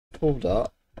Hold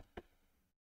up.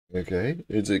 Okay,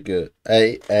 is it good?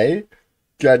 Hey,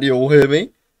 can you all hear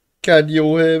me? Can you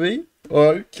all hear me?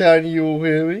 Alright, can you all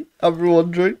hear me? I'm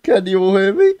wondering, can you all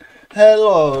hear me?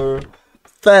 Hello,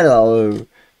 fellow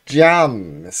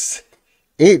jams.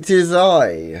 It is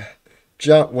I.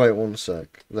 Wait one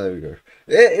sec. There we go.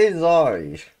 It is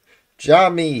I,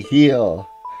 Jammy here.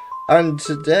 And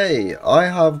today I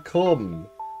have come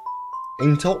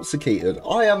intoxicated.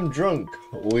 I am drunk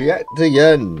yet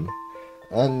again.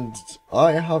 And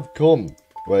I have come.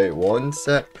 Wait one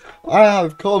sec. I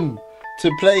have come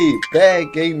to play bear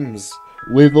games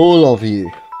with all of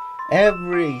you.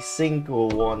 Every single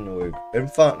one with. In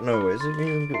fact, no, isn't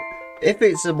even good. If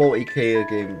it's a multiplayer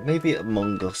game, maybe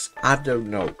Among Us. I don't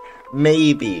know.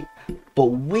 Maybe. But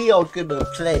we are gonna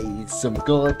play some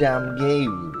goddamn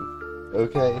game.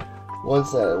 Okay? One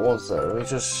sec. Let me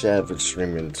just share the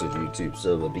stream into YouTube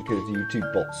server because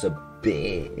YouTube bot's a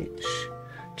bitch.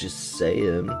 Just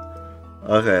saying.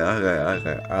 Okay.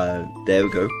 There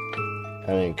we go.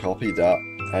 And then copy that.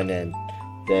 And then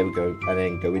there we go. And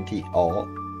then go into art.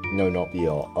 No, not the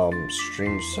art.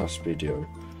 Stream slash video.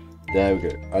 There we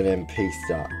go. And then paste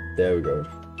that. There we go.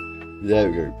 There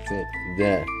we go.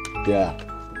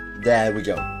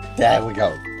 There we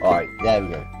go. Alright, there we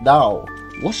go. Now,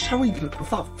 what shall we do?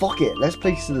 Fuck it. Let's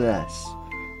play Celeste.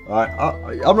 Alright,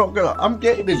 I'm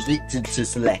getting addicted to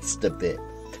Celeste a bit.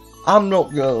 I'm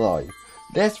not gonna lie.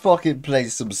 Let's fucking play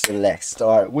some Celeste.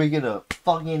 Alright, we're gonna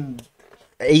fucking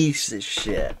ace this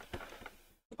shit.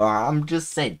 Alright, I'm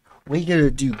just saying. We're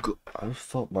gonna do good. Oh,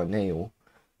 fuck my nail.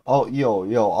 Oh, yo,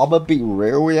 I'm gonna be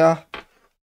real, yeah?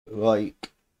 Like,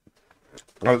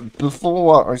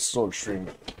 before I started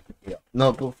streaming. Yeah.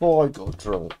 No, before I got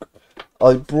drunk.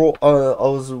 I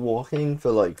was walking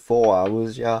for like 4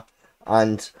 hours, yeah?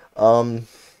 And, I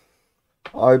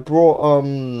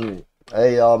brought,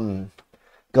 I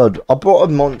brought a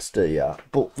monster, yeah,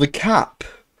 but the cap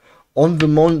on the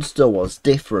monster was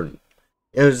different.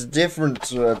 It was different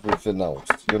to everything else,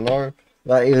 you know?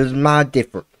 Like, it was mad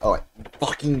different. Like,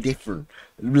 fucking different.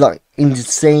 Like,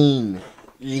 insanely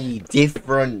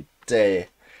different.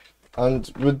 And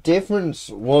the difference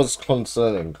was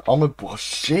concerning.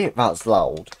 Shit, that's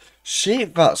loud.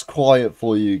 Shit, that's quiet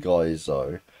for you guys,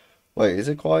 though. Wait, is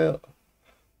it quiet?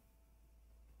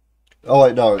 Oh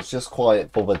wait, no, it's just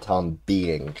quiet for the time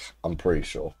being, I'm pretty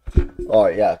sure.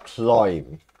 Alright, yeah,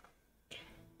 climb.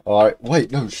 Alright,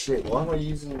 wait, no shit, why am I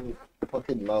using the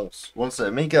fucking mouse? One sec,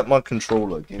 let me get my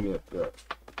controller, give me a bit.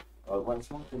 Where's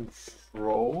my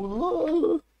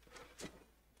controller?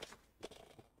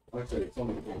 Okay,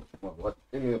 somebody come on,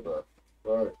 give me a bit.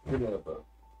 Alright, give me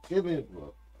a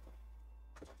bit.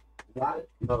 That?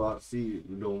 No, I see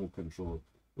the normal controller.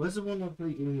 Where's the one I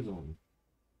play games on?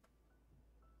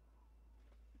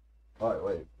 Alright,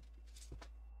 wait.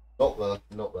 Not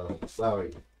there.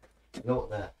 Sorry. Not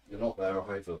there. You're not there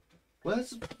either. Where's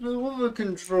the other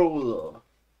controller?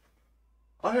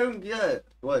 I don't get it.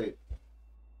 Wait.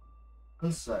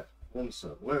 One sec.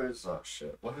 Where is that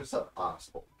shit? Where is that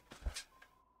asshole?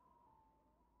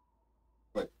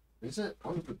 Wait. Is it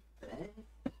on the bed?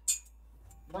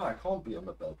 No, it can't be on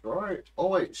the bed, right? Oh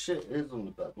wait, shit, it is on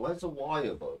the bed. Where's the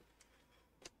wire though?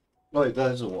 Wait,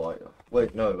 there's a wire.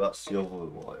 Wait, no, that's the other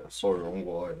wire. Sorry, wrong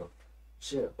wire.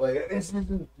 Shit, wait, this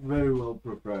isn't very well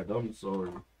prepared. I'm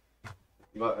sorry.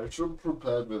 Like, I should have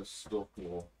prepared this stuff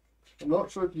more. I'm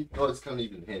not sure if you guys can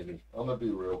even hear me. I'm gonna be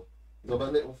real. I'm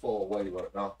a little far away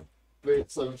right now. But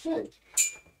it's okay.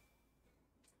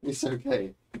 It's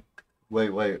okay.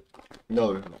 Wait.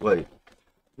 No, wait.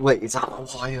 Wait, is that a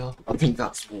wire? I think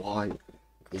that's a wire.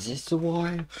 Is this a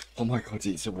wire? Oh my god,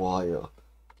 it's a wire.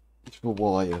 It's a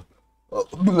wire.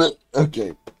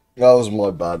 Okay, that was my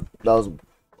bad.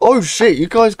 Oh shit, you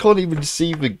guys can't even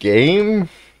see the game?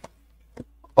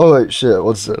 Oh wait, shit,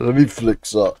 what's that? Let me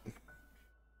fix that.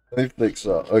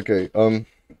 Okay,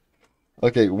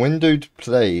 okay, window to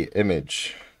play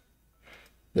image.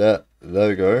 Yeah, there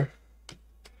we go.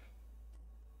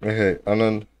 Okay, and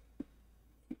then,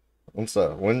 what's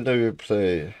that? Window to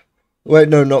play. Wait,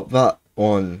 no, not that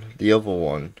one. The other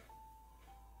one.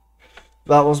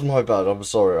 That was my bad, I'm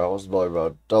sorry, that was my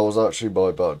bad. That was actually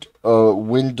my bad.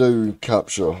 Window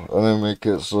capture, and then make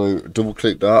it so, double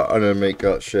click that, and then make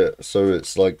that shit, so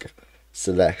it's like,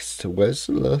 Celeste. Where's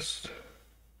Celeste?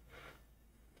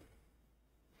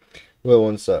 Wait,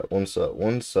 one sec.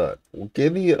 Well,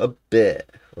 give me a bit,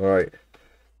 alright.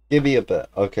 Give me a bit.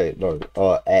 Okay, no,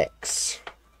 X.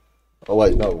 Oh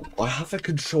wait, no, I have a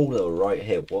controller right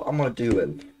here, what am I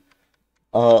doing?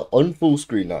 Unfull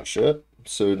screen that shit.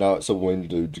 So now it's a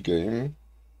windowed game.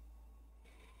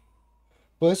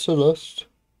 Where's Celeste?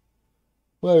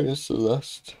 Where is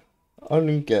Celeste? I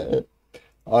didn't get it.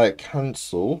 Alright,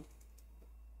 cancel.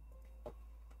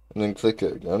 And then click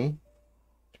it again.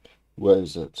 Where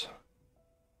is it?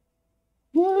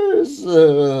 Where is it?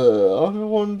 I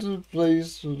want to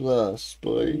place last,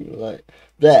 but like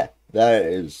there it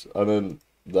is, and then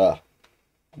there,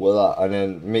 voila, and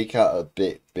then make it a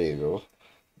bit bigger.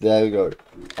 There we go,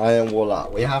 and voila.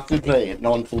 We have to play it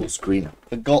non-full screen.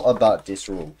 Forgot about this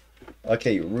rule.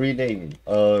 Okay, rename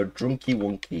Drunky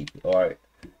Wonky. All right,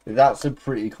 that's a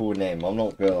pretty cool name. I'm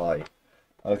not gonna lie.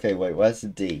 Okay, wait, where's the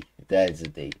D? There's the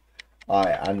D. All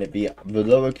right, and the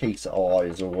lowercase r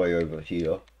is all the way over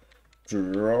here.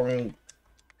 Drunky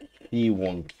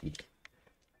Wonky.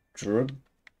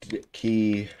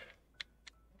 Drunky.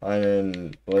 And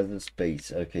then, where's the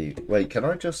space? Okay, wait, can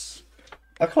I just...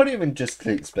 I can't even just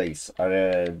click space. And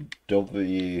then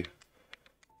W.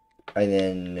 And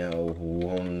then,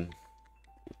 one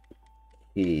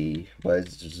key.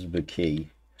 Where's the key?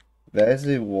 There's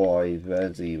the Y,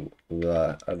 there's the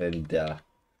that, and then there.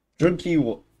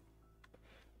 Drunky.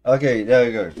 Okay, there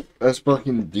we go. Let's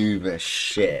fucking do this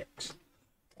shit.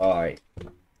 Alright,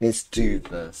 let's do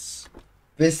this.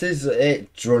 This is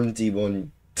it, Drunky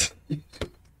one.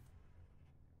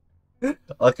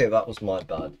 Okay, that was my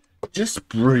bad. Just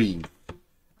breathe,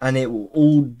 and it will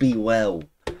all be well.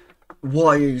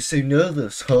 Why are you so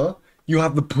nervous, huh? You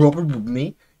have a problem with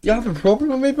me? You have a problem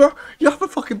with me, bro? You have a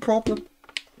fucking problem?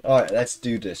 Alright, let's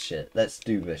do this shit. Let's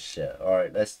do this shit.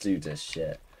 Alright, let's do this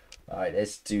shit. Alright,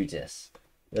 let's do this.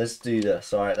 Let's do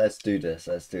this. Alright, let's do this.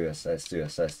 Let's do this. Let's do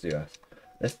this. Let's do this.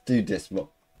 Let's do this.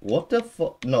 What the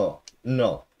fuck? No.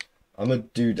 I'm gonna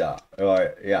do that.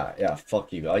 Alright, yeah,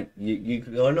 fuck you.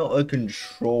 You're not in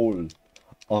control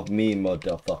of me,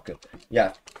 motherfucker.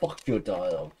 Yeah, fuck your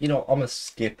dialogue. You know, I'm gonna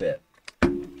skip it.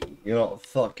 You know,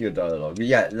 fuck your dialogue.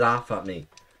 Yeah, laugh at me.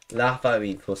 Laugh at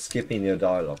me for skipping your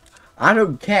dialogue. I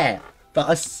don't care that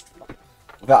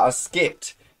I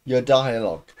skipped your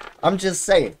dialogue. I'm just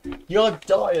saying, your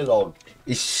dialogue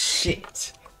is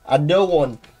shit. And no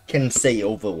one can say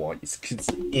otherwise, because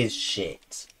it is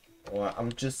shit. Alright,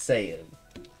 I'm just saying.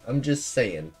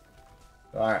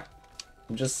 Alright,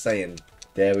 I'm just saying.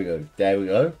 There we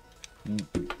go.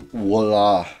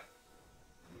 Voila.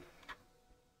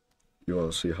 You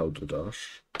want to see how to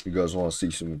dash? You guys want to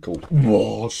see something cool?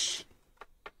 Wash.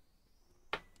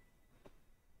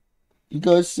 You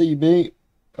guys see me?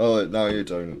 Oh, no, you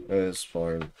don't. It's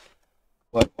fine.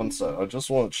 Wait, one sec. I just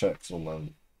want to check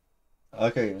something.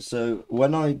 Okay, so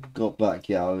when I got back,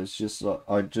 yeah, I was just like,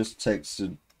 I just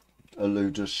texted a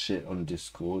load of shit on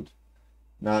Discord.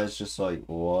 Now it's just like,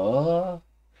 what?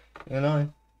 You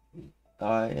know?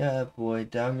 Yeah, boy,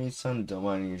 damn you, son, dumb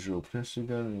unusual. Plus, you're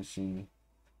gonna see.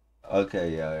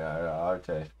 Okay, yeah,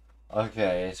 okay.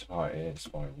 Okay, it's fine,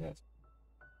 yes.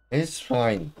 It's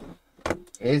fine.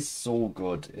 It's all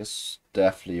good. It's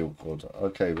definitely all good.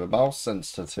 Okay, the mouse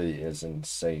sensitivity is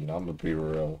insane. I'm gonna be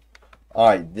real.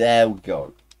 Alright, there we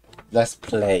go. Let's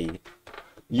play.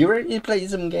 You ready to play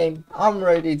some game? I'm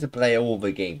ready to play all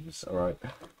the games, alright?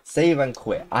 Save and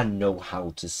quit. I know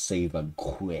how to save and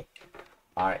quit.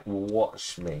 Alright,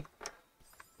 watch me.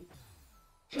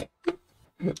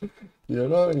 You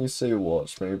know when you say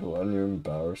watch me, but when you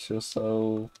embarrass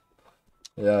yourself?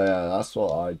 Yeah, that's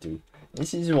what I do.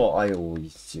 This is what I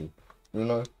always do. You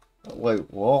know? Wait,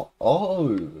 what?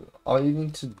 Oh, are you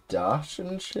into dash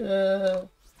and shit?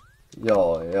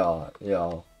 Yeah,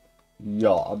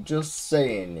 I'm just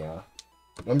saying, yeah.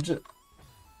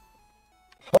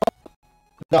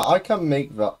 No, I can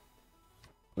make that.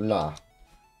 Nah.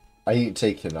 I ain't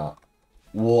taking that.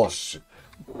 Wash.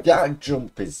 That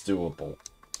jump is doable.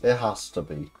 It has to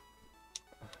be.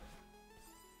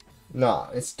 Nah,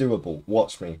 it's doable.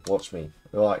 Watch me.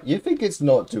 Right, you think it's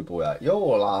not doable yet? You're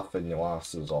all laughing your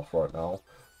asses off right now.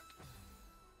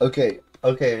 Okay,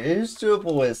 it is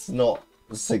doable, it's not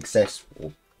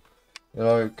successful. You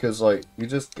know, because, like, you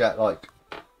just get, like,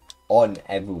 on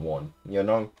everyone, you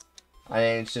know?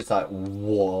 And it's just like,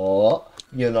 what?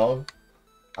 You know?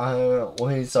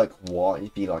 When it's like, what?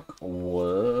 It'd be like,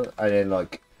 what? And then,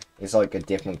 like, it's like a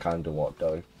different kind of what,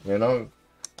 though, you know?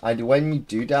 And when you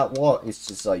do that what, it's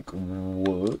just like,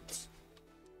 what?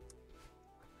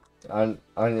 And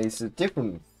it's a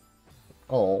different,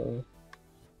 oh.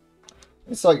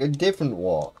 It's like a different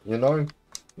what, you know?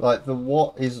 Like, the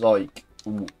what is like,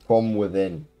 from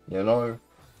within, you know?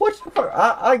 What the fuck?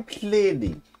 I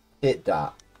clearly hit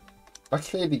that. I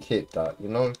clearly hit that, you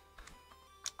know?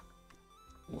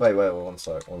 Wait, one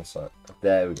sec.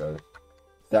 There we go.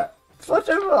 That,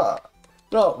 whatever!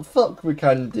 No, fuck the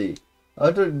candy. I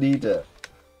don't need it.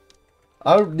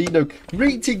 I don't need no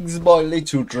greetings, my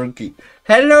little drunky.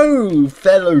 Hello,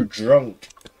 fellow drunk.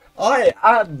 I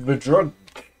am the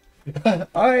drunk.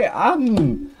 I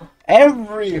am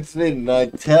everything I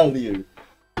tell you.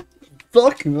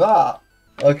 Fuck that.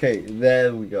 Okay,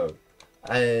 there we go.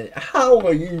 How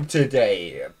are you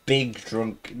today, big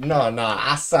drunk? No,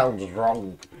 that sounds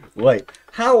wrong. Wait,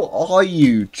 how are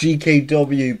you,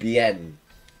 GKWBN?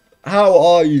 How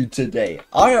are you today?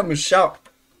 I am a shout.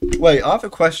 Wait, I have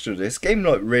a question. This game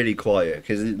not really quiet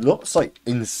because it looks like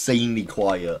insanely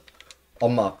quiet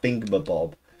on my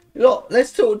thingamabob. You know,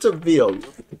 let's talk to Theo.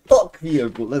 Fuck Theo,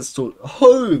 but let's talk.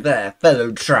 Ho there,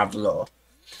 fellow traveller.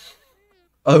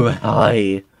 Oh,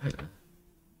 hi.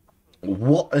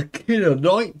 What a killer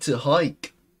night to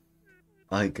hike.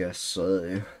 I guess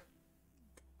so.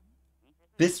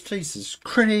 This place is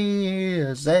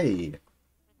crazy.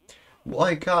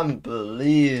 I can't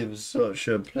believe such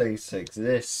a place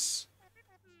exists.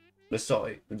 It's not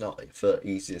the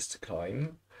easiest to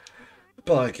climb,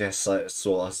 but I guess that's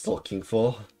what I was looking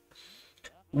for.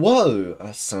 Whoa,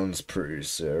 that sounds pretty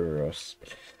serious.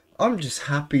 I'm just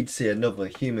happy to see another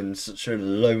human in such a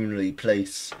lonely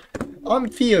place. I'm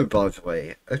Theo, by the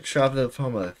way, a traveller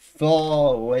from a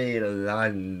faraway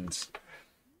land.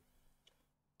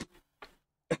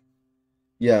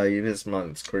 Yeah, this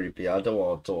man's creepy. I don't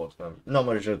want to talk to him. Not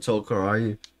much of a talker, are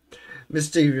you?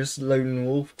 Mysterious lone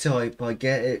wolf type, I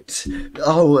get it.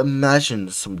 I'll imagine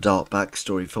some dark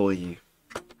backstory for you.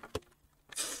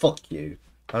 Fuck you.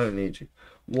 I don't need you.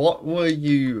 What were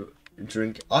you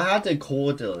drinking? I had a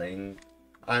Cordeling,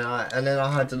 and then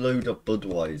I had a load of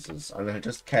Budweisers, and I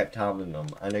just kept having them,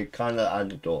 and it kind of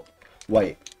added up.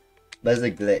 Wait, there's a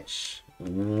glitch.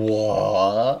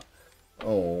 What?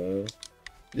 Oh.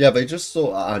 Yeah, they just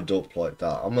sort of add up like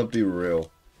that. I'm gonna be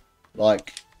real.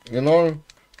 Like, you know,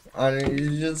 and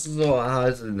it just sort of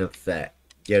has an effect,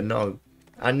 you know.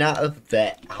 And that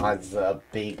effect has a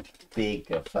big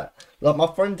effect. Like, my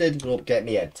friend ended up getting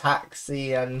me a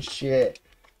taxi and shit.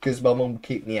 Because my mum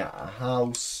kicked me out of the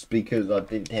house because I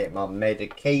didn't take my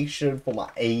medication for my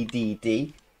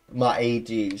ADD. My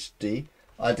ADHD.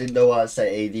 I didn't know how to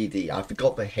say ADD. I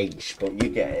forgot the H, but you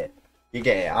get it. You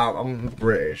get it. I'm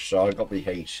British, so I got the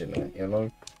H in it, you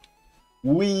know?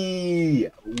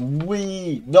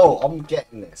 No, I'm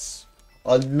getting this.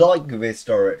 I like this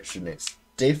direction. It's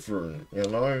different, you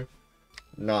know?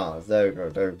 Nah, there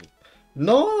we go.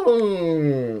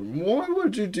 No! Why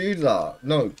would you do that?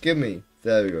 No, give me.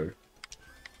 There we go.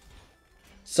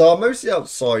 So I'm mostly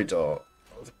outside,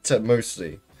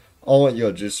 mostly. Oh my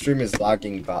god, your stream is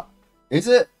lagging back. Is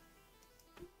it?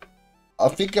 I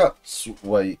think that's...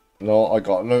 Wait. No, I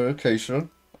got a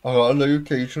notification. Oh,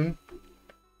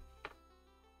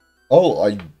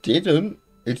 I didn't.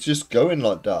 It's just going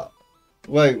like that.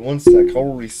 Wait, one sec.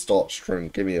 I'll restart stream.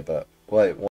 Give me a bit. Wait.